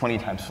 20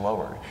 times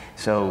slower.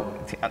 So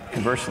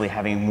conversely,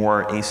 having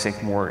more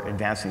ASIC, more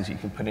advanced things you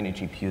can put in a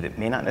GPU that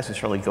may not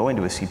necessarily go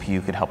into a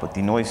CPU could help with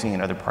denoising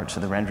and other parts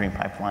of the rendering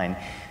pipeline.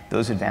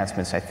 Those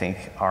advancements, I think,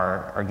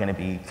 are going to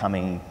be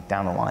coming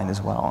down the line as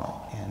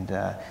well.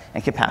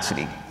 And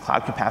capacity.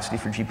 Cloud capacity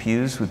for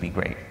GPUs would be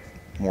great.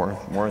 More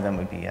of them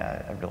would be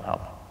a real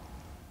help.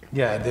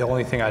 Yeah, the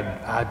only thing I'd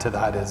add to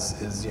that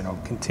is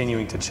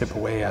continuing to chip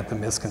away at the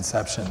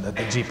misconception that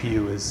the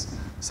GPU is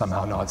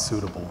somehow not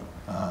suitable.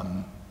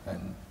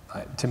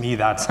 To me,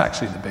 that's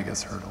actually the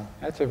biggest hurdle.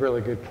 That's a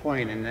really good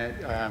point, and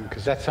that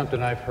because that's something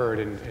I've heard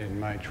in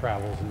my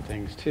travels and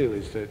things too.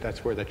 Is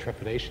that's where the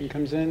trepidation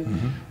comes in.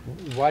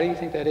 Mm-hmm. Why do you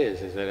think that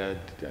is? Is that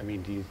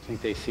do you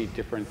think they see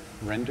different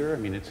render?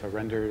 It's a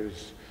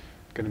render's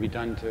going to be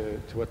done to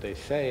what they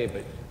say,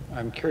 but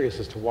I'm curious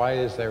as to why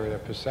is there a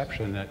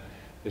perception that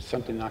there's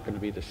something not going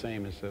to be the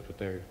same as what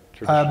they're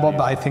traditionally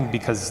I think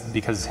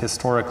because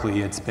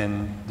historically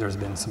there's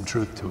been some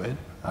truth to it.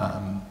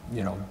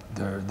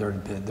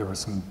 There were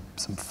some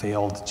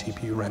failed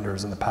GPU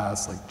renders in the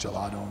past, like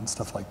Gelato and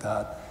stuff like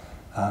that.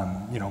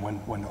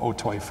 When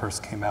Otoy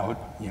first came out,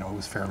 it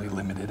was fairly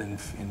limited in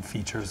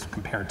features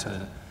compared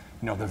to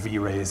the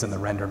V-Rays and the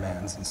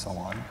RenderMans and so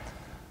on.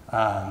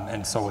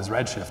 And so was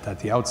Redshift at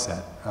the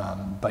outset.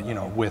 But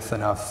with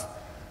enough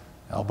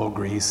elbow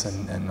grease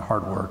and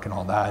hard work and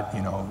all that,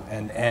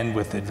 and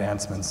with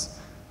advancements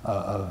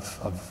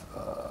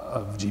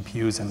of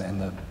GPUs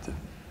and the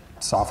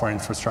software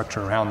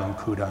infrastructure around them,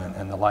 CUDA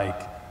and the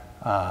like,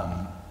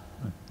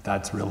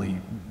 that's really,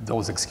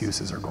 those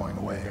excuses are going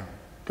away.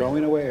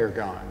 Going away or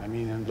gone? I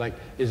mean, like,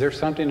 is there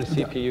something a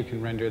CPU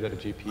can render that a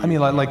GPU? I mean,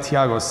 like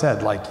Tiago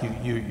said, like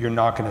you're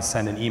not going to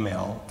send an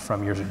email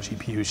from your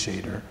GPU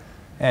shader,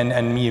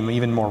 and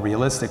even more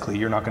realistically,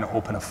 you're not going to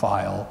open a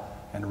file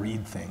and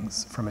read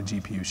things from a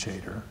GPU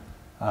shader.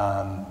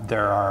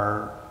 There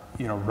are,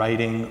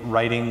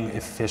 writing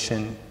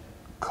efficient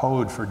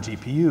code for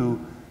GPU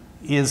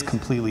is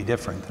completely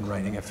different than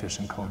writing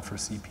efficient code for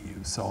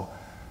CPU. So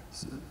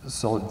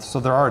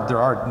there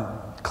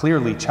are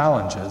clearly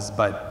challenges,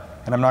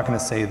 and I'm not going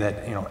to say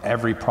that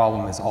every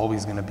problem is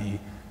always going to be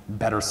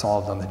better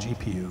solved on the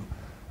GPU,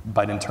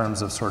 but in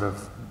terms of sort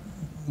of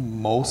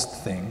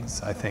most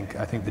things, I think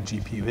the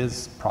GPU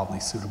is probably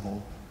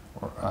suitable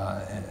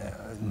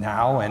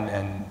now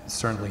and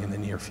certainly in the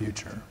near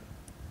future.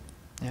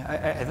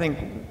 Yeah, I think,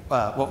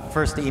 well,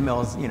 first the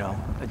email is,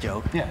 a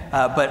joke.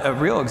 Yeah. But a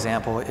real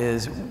example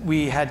is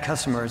we had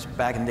customers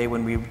back in the day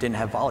when we didn't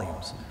have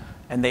volumes,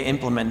 and they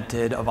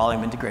implemented a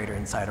volume integrator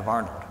inside of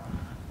Arnold.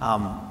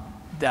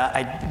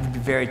 That would be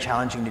very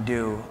challenging to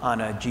do on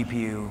a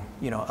GPU,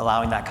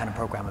 allowing that kind of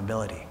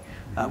programmability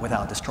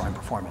without destroying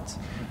performance.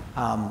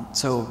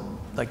 So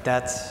like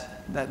that's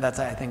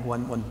I think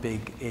one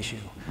big issue.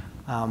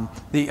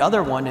 The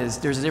other one is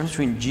there's a difference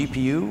between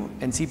GPU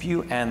and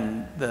CPU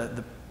and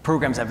the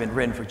programs that have been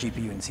written for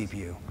GPU and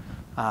CPU.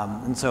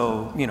 And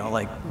so,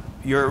 like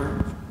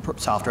your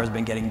software has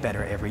been getting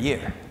better every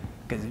year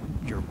because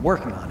you're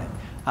working on it.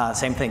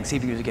 Same thing,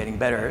 CPUs are getting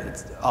better.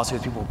 It's also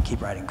as people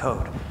keep writing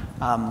code.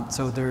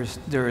 So there is,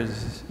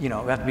 we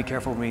have to be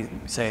careful when we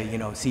say,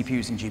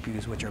 CPUs and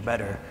GPUs, which are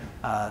better,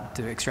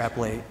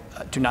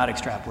 to not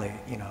extrapolate,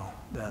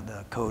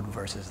 the code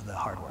versus the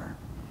hardware.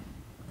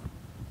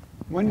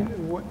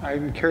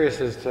 I'm curious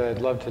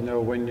I'd love to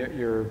know when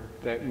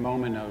that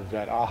moment of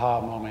that aha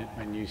moment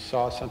when you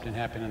saw something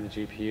happen on the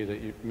GPU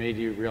that made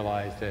you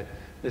realize that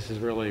this is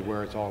really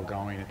where it's all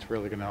going. It's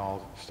really going to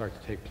all start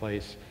to take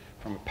place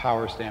from a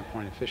power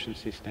standpoint,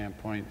 efficiency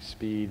standpoint,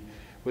 speed.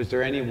 Was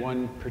there any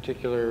one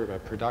particular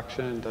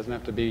production, doesn't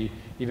have to be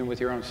even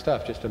with your own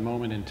stuff, just a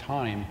moment in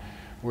time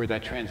where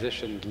that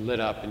transition lit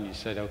up and you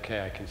said,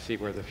 okay, I can see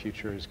where the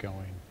future is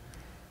going?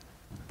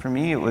 For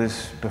me, it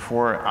was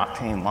before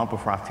Octane, long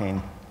before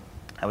Octane.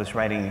 I was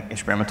writing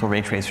experimental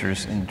ray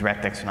tracers in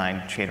DirectX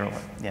 9 shader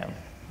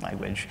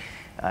language,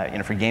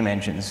 for game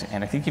engines.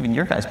 And I think even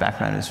your guys'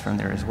 background is from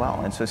there as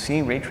well. And so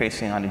seeing ray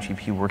tracing on a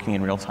GPU working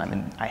in real time,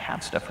 and I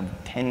have stuff from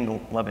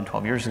 10, 11,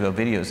 12 years ago,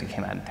 videos that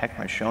came out in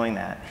TechCrunch showing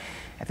that.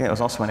 I think that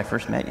was also when I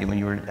first met you, when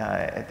you were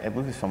at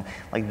Lucasfilm.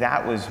 Like,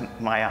 that was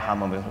my aha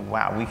moment.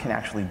 Wow, we can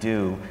actually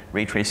do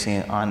ray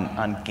tracing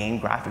on game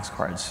graphics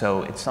cards.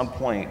 So at some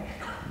point,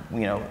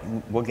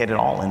 we'll get it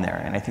all in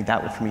there. And I think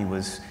that, for me,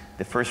 was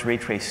the first ray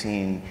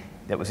tracing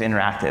that was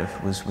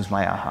interactive was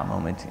my aha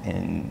moment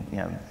in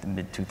the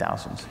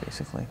mid-2000s,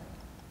 basically.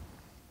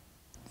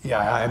 Yeah,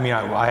 I mean,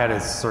 I had a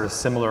sort of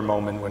similar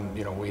moment when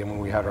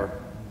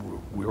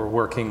we were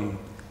working.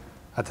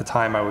 At the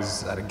time, I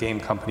was at a game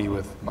company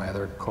with my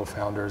other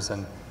co-founders,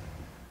 and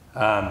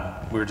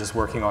we were just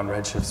working on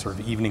Redshift sort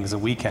of evenings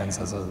and weekends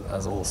as a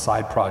little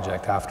side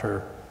project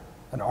after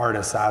an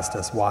artist asked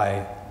us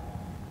why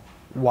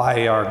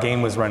our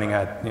game was running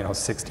at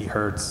 60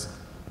 hertz,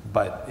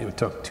 but it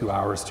took 2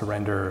 hours to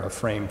render a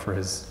frame for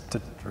his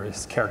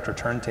character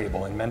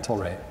turntable in Mental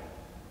Ray.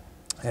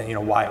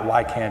 And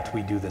why can't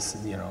we do this?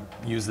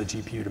 Use the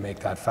GPU to make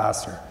that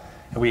faster?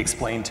 And we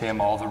explained to him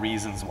all the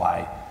reasons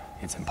why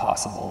it's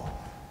impossible.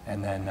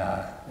 And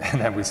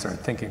then we started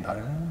thinking about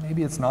it.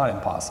 Maybe it's not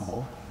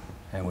impossible.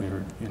 And we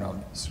were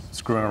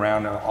screwing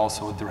around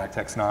also with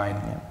DirectX 9.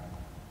 Yeah.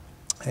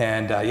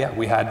 And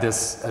we had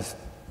this.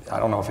 I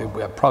don't know if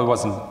it probably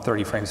wasn't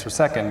 30 frames per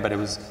second, but it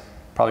was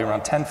probably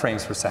around 10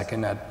 frames per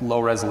second at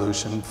low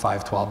resolution,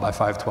 512 by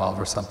 512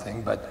 or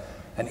something, but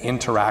an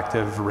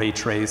interactive ray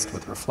traced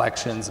with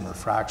reflections and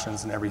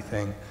refractions and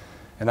everything.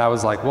 And I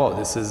was like, whoa,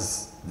 this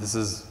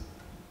is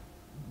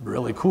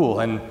really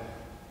cool. And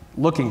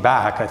looking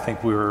back, I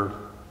think we were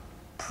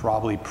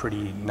probably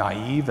pretty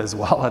naive as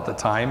well at the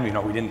time.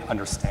 We didn't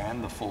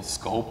understand the full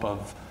scope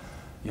of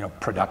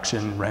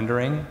production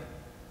rendering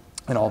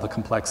and all the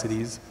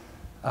complexities.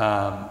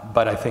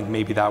 But I think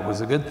maybe that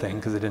was a good thing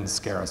because it didn't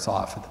scare us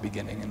off at the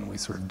beginning, and we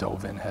sort of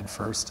dove in head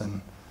first,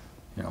 and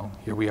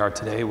here we are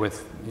today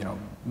with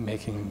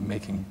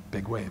making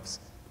big waves.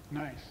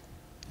 Nice.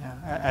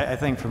 Yeah, I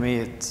think for me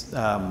it's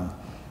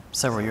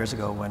several years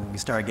ago when we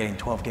started getting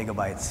 12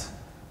 gigabytes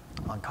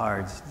on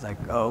cards. It's like,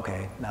 oh,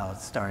 okay, now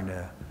it's starting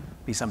to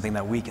be something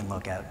that we can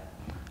look at,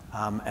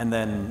 and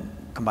then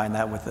combine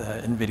that with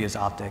NVIDIA's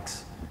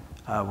optics,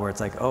 where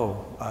it's like,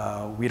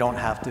 oh, we don't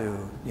have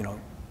to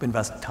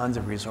invest tons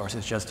of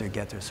resources just to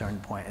get to a certain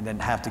point, and then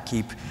have to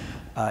keep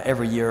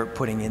every year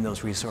putting in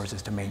those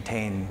resources to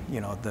maintain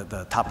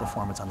the top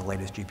performance on the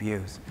latest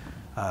GPUs.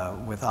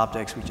 With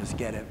optics, we just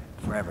get it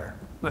forever,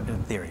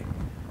 in theory.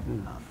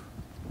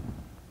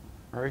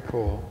 Very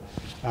cool.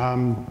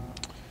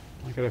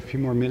 I've got a few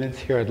more minutes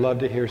here. I'd love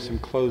to hear some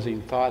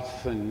closing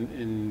thoughts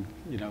and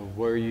you know,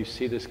 where you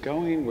see this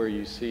going, where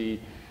you see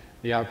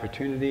the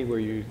opportunity, where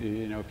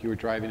you know, if you were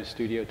driving a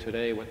studio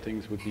today, what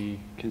things would be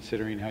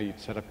considering how you'd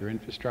set up your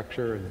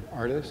infrastructure and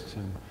artists,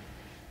 and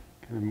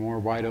kind of more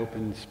wide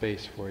open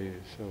space for you.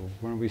 So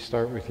why don't we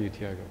start with you,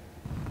 Tiago?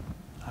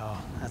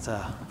 Oh, that's a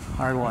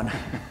hard one.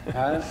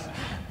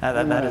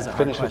 that is a hard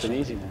finish with question. an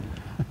easy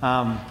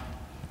one.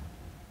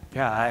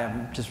 Yeah, I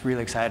am just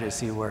really excited to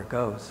see where it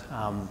goes.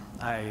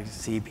 I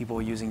see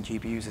people using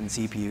GPUs and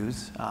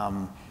CPUs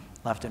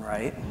left and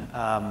right.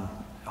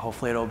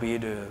 Hopefully it'll be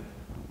to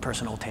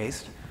personal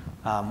taste.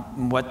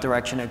 What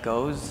direction it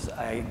goes,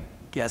 I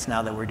guess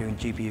now that we're doing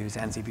GPUs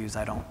and CPUs,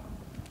 I don't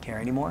care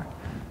anymore.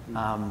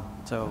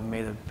 So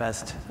may the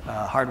best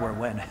hardware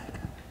win.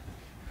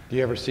 Do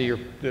you ever see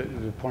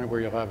the point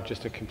where you'll have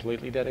just a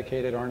completely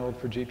dedicated Arnold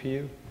for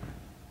GPU?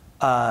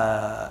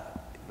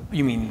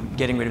 You mean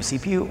getting rid of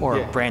CPU or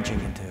Yeah. branching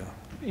into?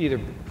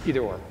 Either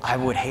or. I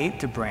would hate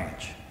to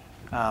branch.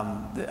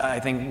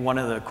 I think one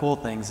of the cool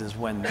things is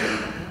when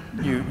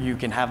you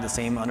can have the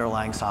same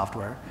underlying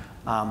software.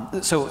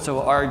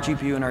 So our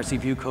GPU and our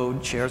CPU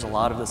code shares a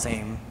lot of the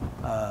same,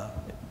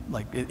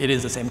 like it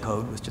is the same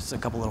code with just a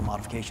couple little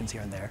modifications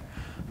here and there.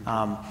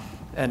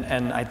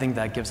 And I think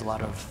that gives a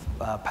lot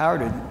of power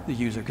to the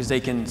user because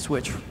they can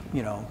switch,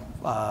 you know,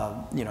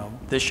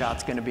 this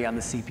shot's going to be on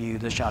the CPU,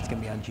 this shot's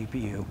going to be on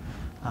GPU.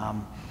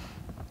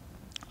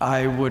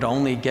 I would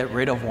only get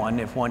rid of one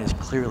if one is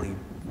clearly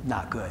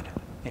not good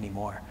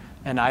anymore.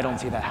 And I don't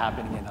see that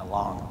happening in a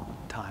long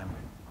time.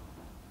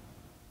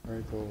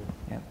 Very cool.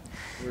 Yeah.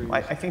 Well,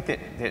 I think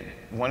that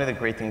one of the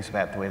great things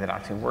about the way that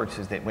Octane works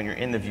is that when you're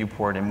in the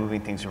viewport and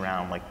moving things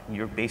around, like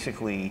you're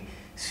basically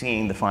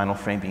seeing the final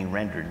frame being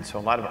rendered. And so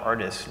a lot of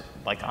artists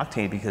like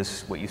Octane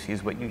because what you see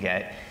is what you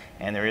get,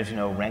 and there is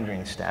no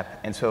rendering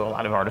step. And so a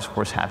lot of artists, of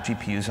course, have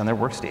GPUs on their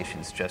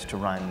workstations just to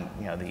run,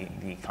 you know, the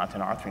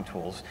content authoring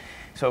tools.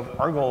 So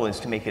our goal is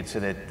to make it so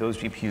that those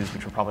GPUs,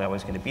 which are probably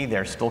always going to be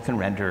there, still can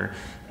render,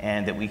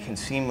 and that we can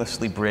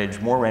seamlessly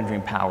bridge more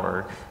rendering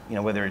power, you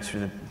know, whether it's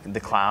through the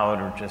cloud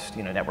or just,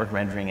 you know, network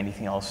rendering,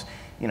 anything else,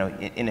 you know,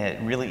 in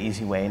a really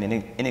easy way and in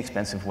an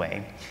inexpensive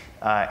way.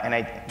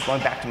 And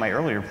going back to my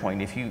earlier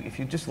point, if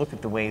you just look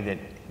at the way that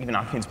even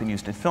Octane's been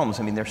used in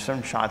films, I mean, there's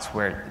certain shots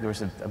where there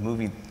was a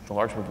movie, the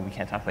large movie we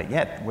can't talk about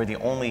yet, where the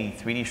only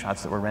 3D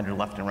shots that were rendered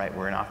left and right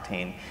were in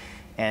Octane.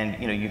 And,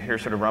 you know, you hear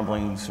sort of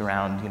rumblings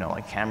around, you know,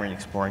 like Cameron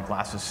exploring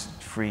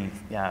glasses-free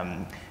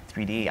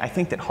 3D. I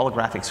think that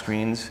holographic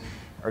screens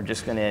are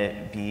just going to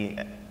be,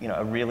 you know,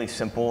 a really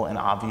simple and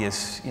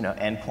obvious, you know,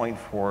 endpoint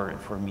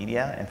for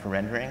media and for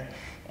rendering.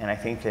 And I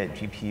think that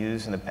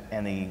GPUs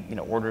and the you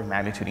know, order of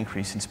magnitude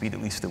increase in speed,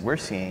 at least that we're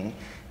seeing,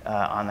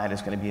 on that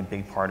is going to be a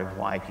big part of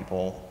why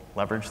people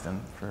leverage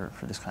them for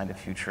this kind of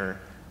future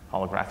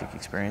holographic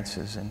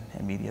experiences and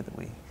media that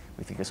we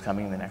think is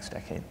coming in the next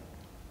decade.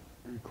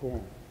 Very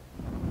cool.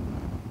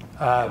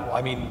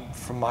 I mean,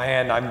 from my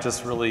end, I'm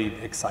just really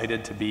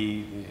excited to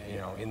be, you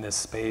know, in this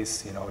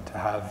space. You know, to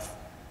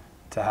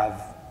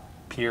have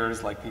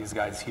peers like these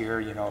guys here.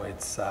 You know,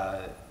 it's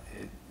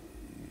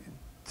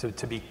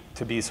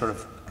to be sort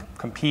of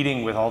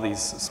competing with all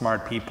these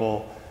smart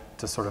people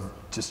to sort of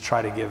just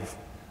try to give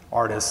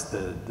artists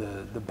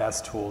the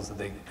best tools that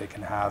they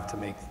can have to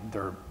make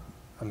their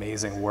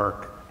amazing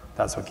work.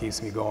 That's what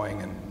keeps me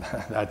going, and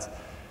that's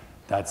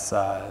as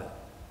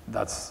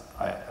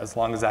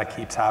long as that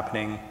keeps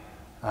happening,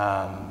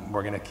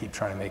 we're going to keep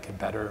trying to make it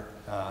better.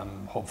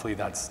 Hopefully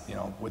that's, you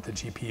know, with the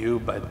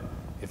GPU, but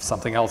if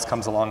something else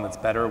comes along that's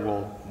better,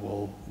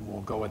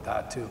 we'll go with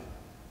that too.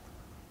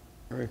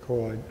 Very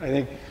cool. I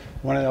think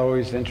one of the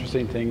always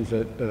interesting things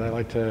that I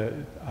like to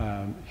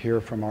hear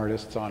from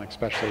artists on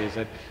especially is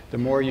that the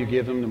more you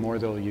give them, the more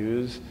they'll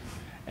use.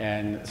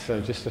 And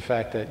so just the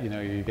fact that, you know,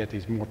 you get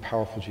these more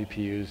powerful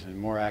GPUs and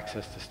more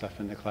access to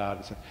stuff in the cloud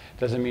and stuff,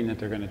 doesn't mean that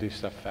they're going to do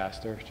stuff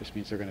faster. It just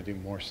means they're going to do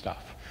more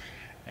stuff.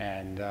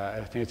 And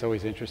I think it's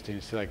always interesting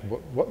to see, like,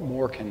 what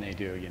more can they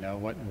do, you know?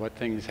 What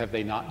things have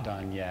they not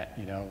done yet,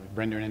 you know?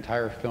 Render an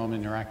entire film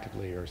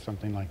interactively or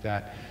something like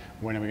that.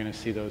 When are we going to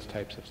see those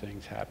types of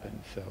things happen?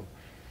 So,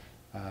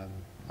 I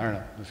don't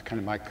know. Those are kind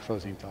of my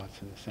closing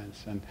thoughts in a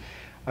sense. And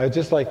I'd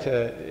just like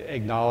to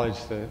acknowledge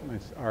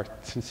our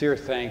sincere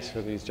thanks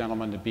for these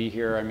gentlemen to be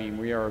here. I mean,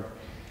 we are,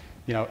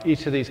 you know,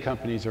 each of these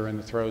companies are in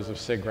the throes of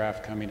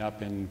SIGGRAPH coming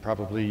up, and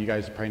probably you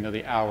guys probably know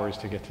the hours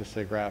to get to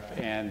SIGGRAPH,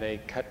 and they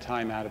cut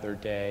time out of their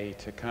day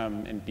to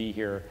come and be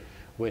here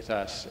with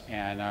us,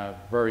 and I'm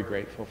very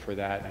grateful for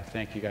that. And I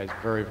thank you guys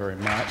very, very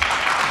much.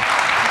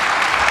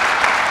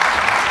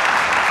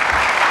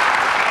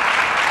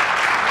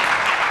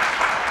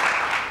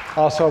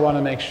 Also, I want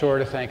to make sure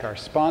to thank our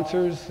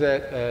sponsors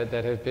that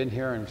have been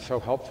here and so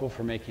helpful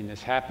for making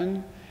this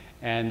happen.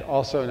 And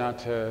also not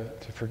to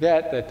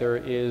forget that there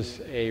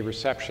is a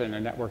reception, a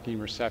networking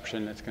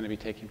reception that's going to be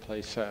taking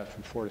place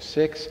from 4 to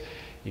 6.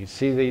 You can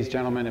see these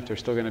gentlemen if they're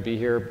still going to be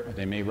here.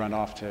 They may run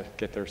off to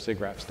get their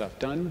SIGGRAPH stuff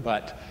done,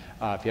 but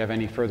If you have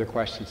any further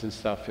questions and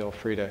stuff, feel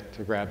free to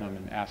grab them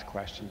and ask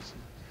questions.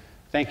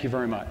 Thank you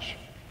very much.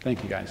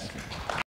 Thank you, guys.